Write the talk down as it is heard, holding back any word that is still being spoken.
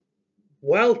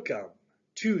Welcome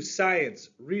to Science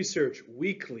Research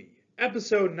Weekly,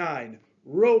 Episode 9,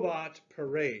 Robot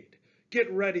Parade.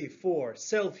 Get ready for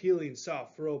self-healing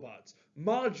soft robots,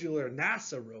 modular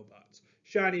NASA robots,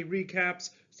 shiny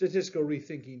recaps, statistical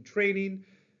rethinking training,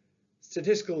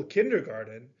 statistical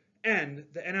kindergarten, and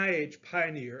the NIH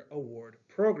Pioneer Award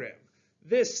Program.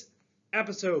 This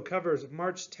episode covers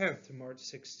March 10th to March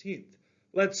 16th.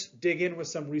 Let's dig in with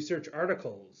some research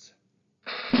articles.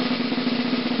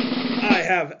 I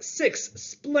have 6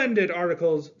 splendid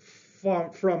articles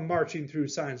from Marching Through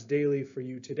Science Daily for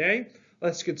you today.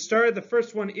 Let's get started. The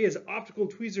first one is optical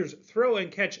tweezers throw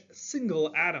and catch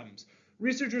single atoms.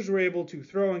 Researchers were able to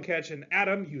throw and catch an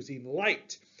atom using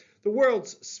light. The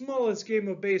world's smallest game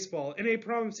of baseball and a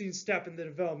promising step in the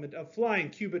development of flying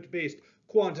qubit-based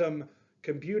quantum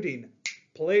computing.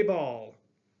 Play ball.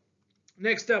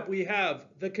 Next up, we have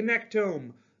the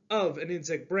connectome of an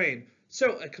insect brain.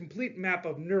 So a complete map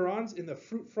of neurons in the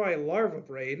fruit fly larva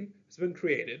brain has been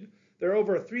created. There are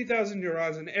over 3,000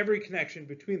 neurons in every connection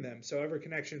between them, so every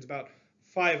connection is about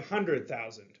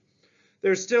 500,000.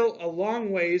 There's still a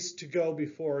long ways to go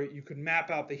before you could map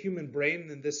out the human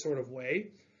brain in this sort of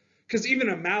way, because even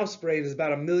a mouse brain is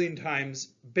about 1,000,000 times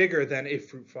bigger than a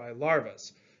fruit fly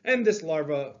larva's. And this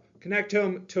larva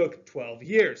connectome took 12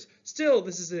 years. Still,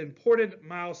 this is an important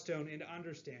milestone in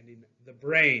understanding the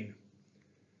brain.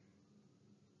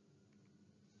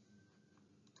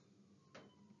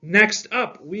 Next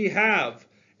up, we have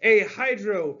a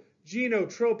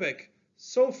hydrogenotropic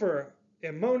sulfur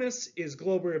ammonis is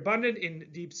globally abundant in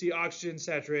deep-sea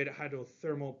oxygen-saturated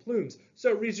hydrothermal plumes.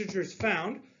 So researchers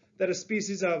found that a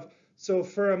species of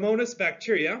Sulfuramonas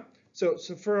bacteria, so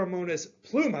Sulfuramonas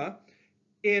pluma,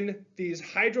 in these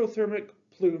hydrothermic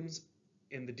plumes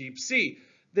in the deep sea.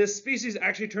 This species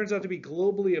actually turns out to be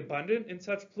globally abundant in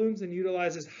such plumes and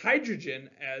utilizes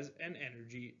hydrogen as an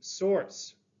energy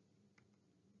source.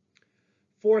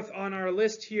 Fourth on our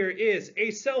list here is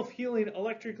a self-healing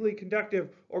electrically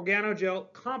conductive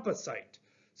organogel composite.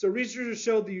 So researchers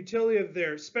showed the utility of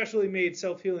their specially made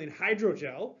self-healing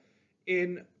hydrogel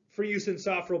for use in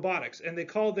soft robotics, and they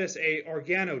call this a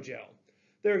organogel.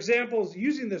 Their examples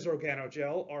using this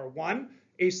organogel are 1,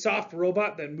 a soft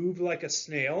robot that moved like a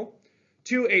snail,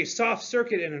 2, a soft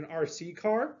circuit in an RC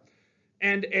car,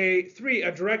 and 3,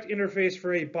 a direct interface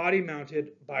for a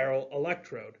body-mounted viral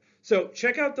electrode. So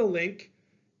check out the link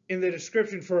in the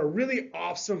description for a really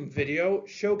awesome video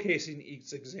showcasing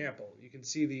each example. You can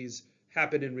see these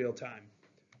happen in real time.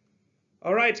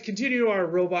 All right, to continue our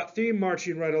robot theme,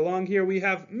 marching right along here, we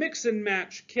have mix and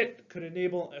match kit could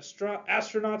enable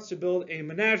astronauts to build a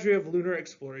menagerie of lunar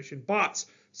exploration bots.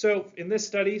 So in this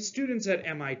study, students at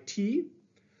MIT,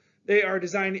 they are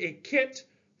designing a kit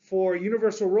for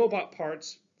universal robot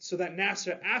parts so that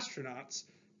NASA astronauts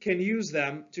can use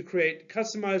them to create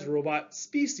customized robot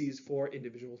species for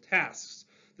individual tasks.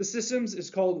 The system is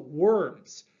called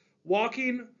WORMS,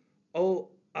 Walking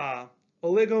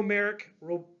Oligomeric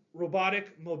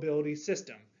Robotic Mobility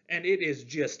System, and it is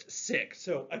just sick.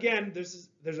 So again,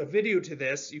 there's a video to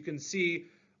this. You can see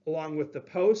along with the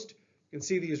post, you can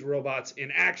see these robots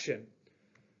in action.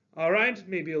 All right,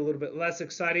 maybe a little bit less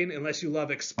exciting unless you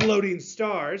love exploding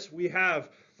stars. We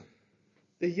have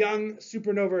the Young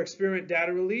Supernova Experiment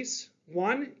data release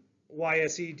 1,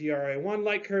 YSE DRI1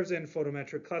 light curves and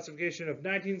photometric classification of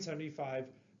 1975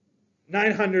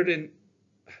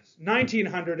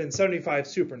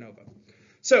 supernova.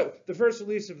 So the first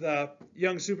release of the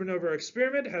Young Supernova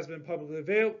Experiment has been publicly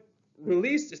available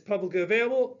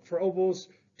for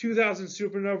almost 2000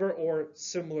 supernova or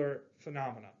similar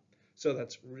phenomena. So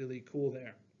that's really cool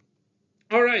there.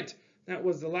 All right. That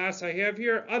was the last I have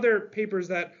here. Other papers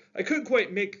that I couldn't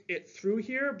quite make it through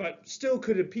here, but still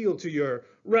could appeal to your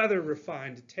rather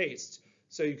refined tastes.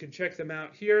 So you can check them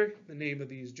out here. The name of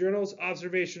these journals: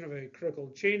 Observation of a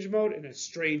Critical Change Mode in a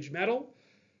Strange Metal,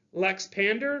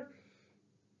 LexPander,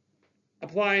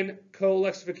 Applying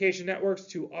Co-Lexification Networks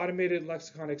to Automated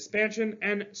Lexicon Expansion,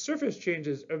 and Surface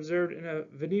Changes Observed in a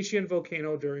Venetian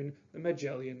Volcano During the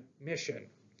Magellan Mission.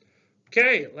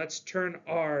 Okay, let's turn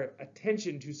our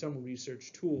attention to some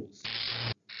research tools.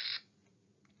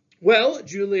 Well,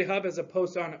 Julia Hub has a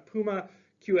post on Puma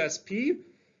QSP.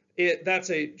 That's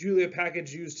a Julia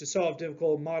package used to solve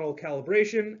difficult model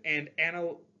calibration and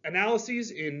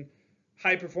analyses in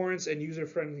high performance and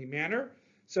user-friendly manner.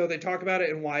 So they talk about it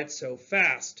and why it's so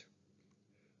fast.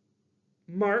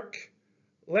 Mark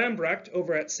Lambrecht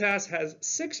over at SAS has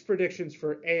 6 predictions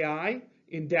for AI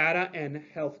in data and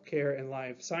healthcare and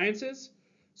life sciences.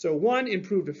 So 1,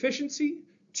 improved efficiency.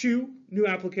 2, new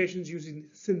applications using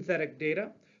synthetic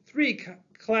data. 3,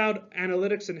 cloud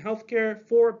analytics in healthcare.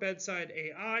 4, bedside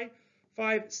AI.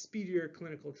 5 speedier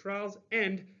clinical trials,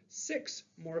 and 6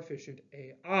 more efficient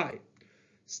AI.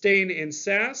 Staying in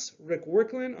SAS, Rick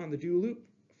Workland on the Do Loop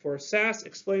for SAS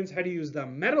explains how to use the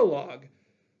Metalog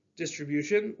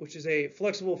distribution, which is a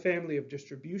flexible family of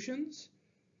distributions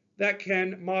that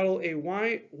can model a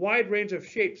wide range of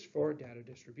shapes for data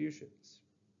distributions.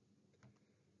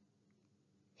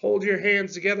 Hold your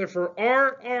hands together for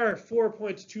RR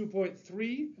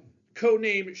 4.2.3.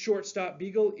 Codename Shortstop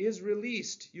Beagle is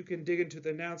released. You can dig into the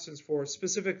announcements for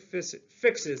specific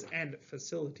fixes and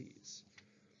facilities.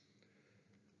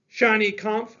 Shiny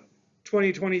Conf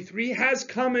 2023 has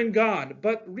come and gone,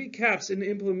 but recaps and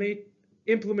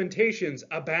implementations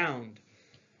abound.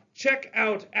 Check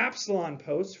out Absalon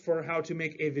posts for how to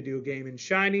make a video game in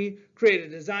Shiny, create a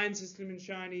design system in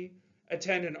Shiny,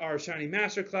 attend an R Shiny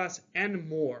Masterclass, and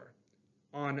more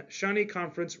on Shiny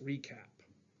Conference Recap.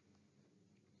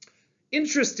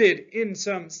 Interested in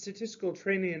some statistical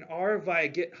training in R via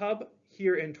GitHub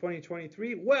here in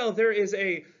 2023? Well, there is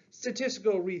a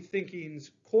Statistical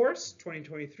Rethinkings course,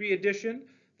 2023 edition,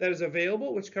 that is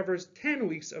available, which covers 10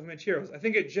 weeks of materials. I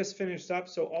think it just finished up,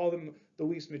 so all the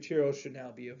week's materials should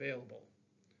now be available.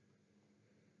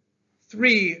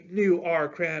 3 new R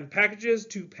CRAN packages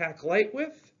to pack light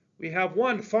with. We have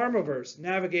 1, Pharmaverse,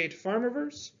 Navigate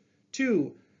Pharmaverse.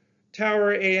 2,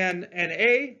 Tower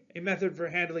ANNA, a method for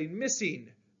handling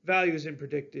missing values in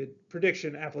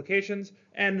prediction applications.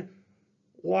 And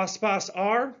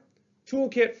WASPAS-R,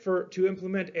 toolkit to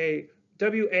implement a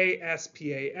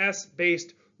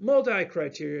WASPAS-based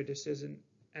multi-criteria decision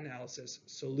analysis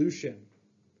solution.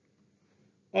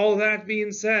 All that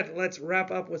being said, let's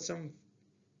wrap up with some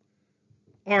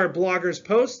R bloggers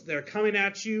posts. They're coming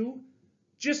at you.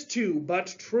 Just 2,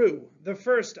 but true. The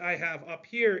first I have up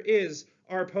here is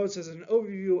our post as an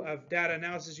overview of data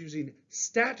analysis using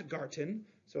StatGarten,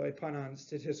 so I pun on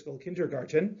statistical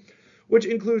kindergarten, which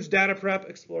includes data prep,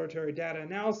 exploratory data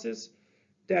analysis,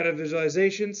 data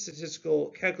visualization, statistical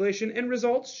calculation, and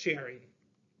results sharing.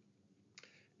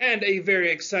 And a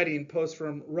very exciting post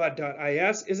from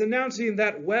RUD.is is announcing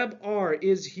that WebR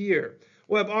is here.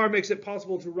 WebR makes it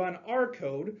possible to run R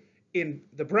code in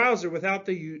the browser without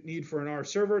the need for an R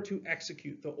server to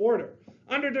execute the order.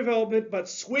 Under development, but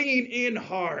swinging in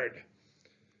hard.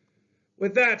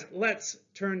 With that, let's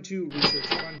turn to research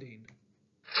funding.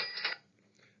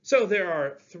 So there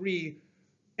are 3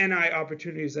 NI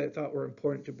opportunities that I thought were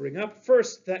important to bring up.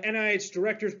 First, the NIH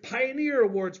Director's Pioneer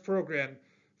Awards program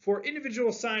for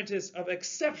individual scientists of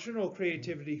exceptional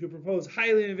creativity who propose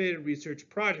highly innovative research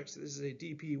projects. This is a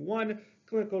DP1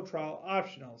 clinical trial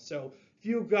optional. So if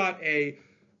you've got a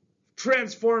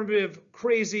transformative,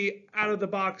 crazy,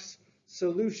 out-of-the-box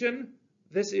solution,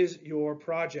 this is your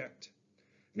project.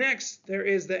 Next, there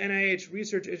is the NIH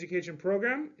Research Education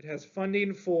Program. It has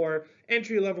funding for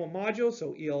entry-level modules,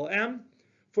 so ELM,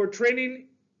 for training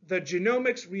the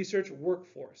genomics research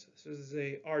workforce. This is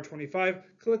a R25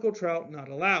 clinical trial not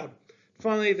allowed.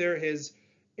 Finally, there is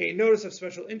a notice of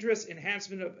special interest,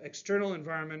 enhancement of external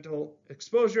environmental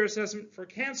exposure assessment for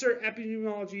cancer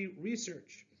epidemiology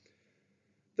research.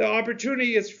 The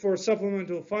opportunity is for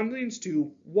supplemental fundings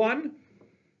to 1,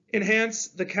 enhance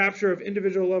the capture of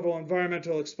individual level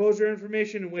environmental exposure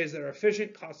information in ways that are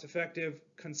efficient, cost-effective,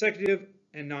 consecutive,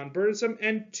 and non-burdensome,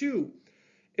 and 2,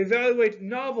 evaluate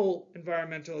novel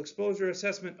environmental exposure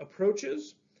assessment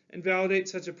approaches and validate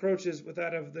such approaches with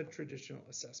that of the traditional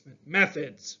assessment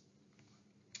methods.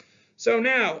 So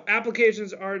now,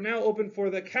 applications are now open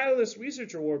for the Catalyst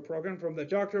Research Award Program from the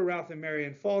Dr. Ralph and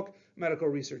Marianne Falk Medical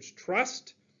Research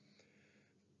Trust.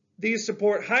 These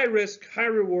support high-risk,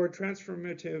 high-reward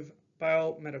transformative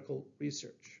biomedical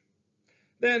research.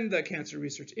 Then the Cancer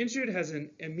Research Institute has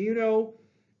an immunoinformatics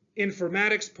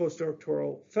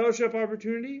postdoctoral fellowship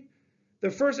opportunity. The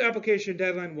first application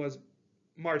deadline was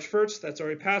March 1st. That's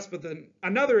already passed, but then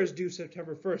another is due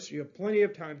September 1st. So you have plenty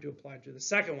of time to apply to the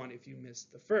second one if you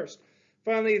missed the first.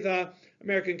 Finally, the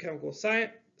American Chemical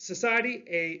Society,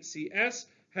 ACS,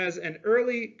 has an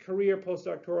early career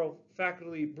postdoctoral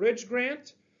faculty bridge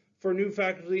grant for new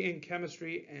faculty in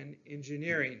chemistry and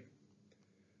engineering.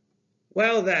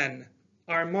 Well then,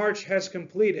 our march has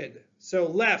completed. So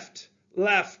left,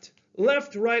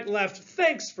 right, left.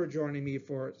 Thanks for joining me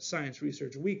for Science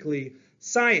Research Weekly.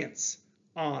 Science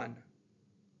on.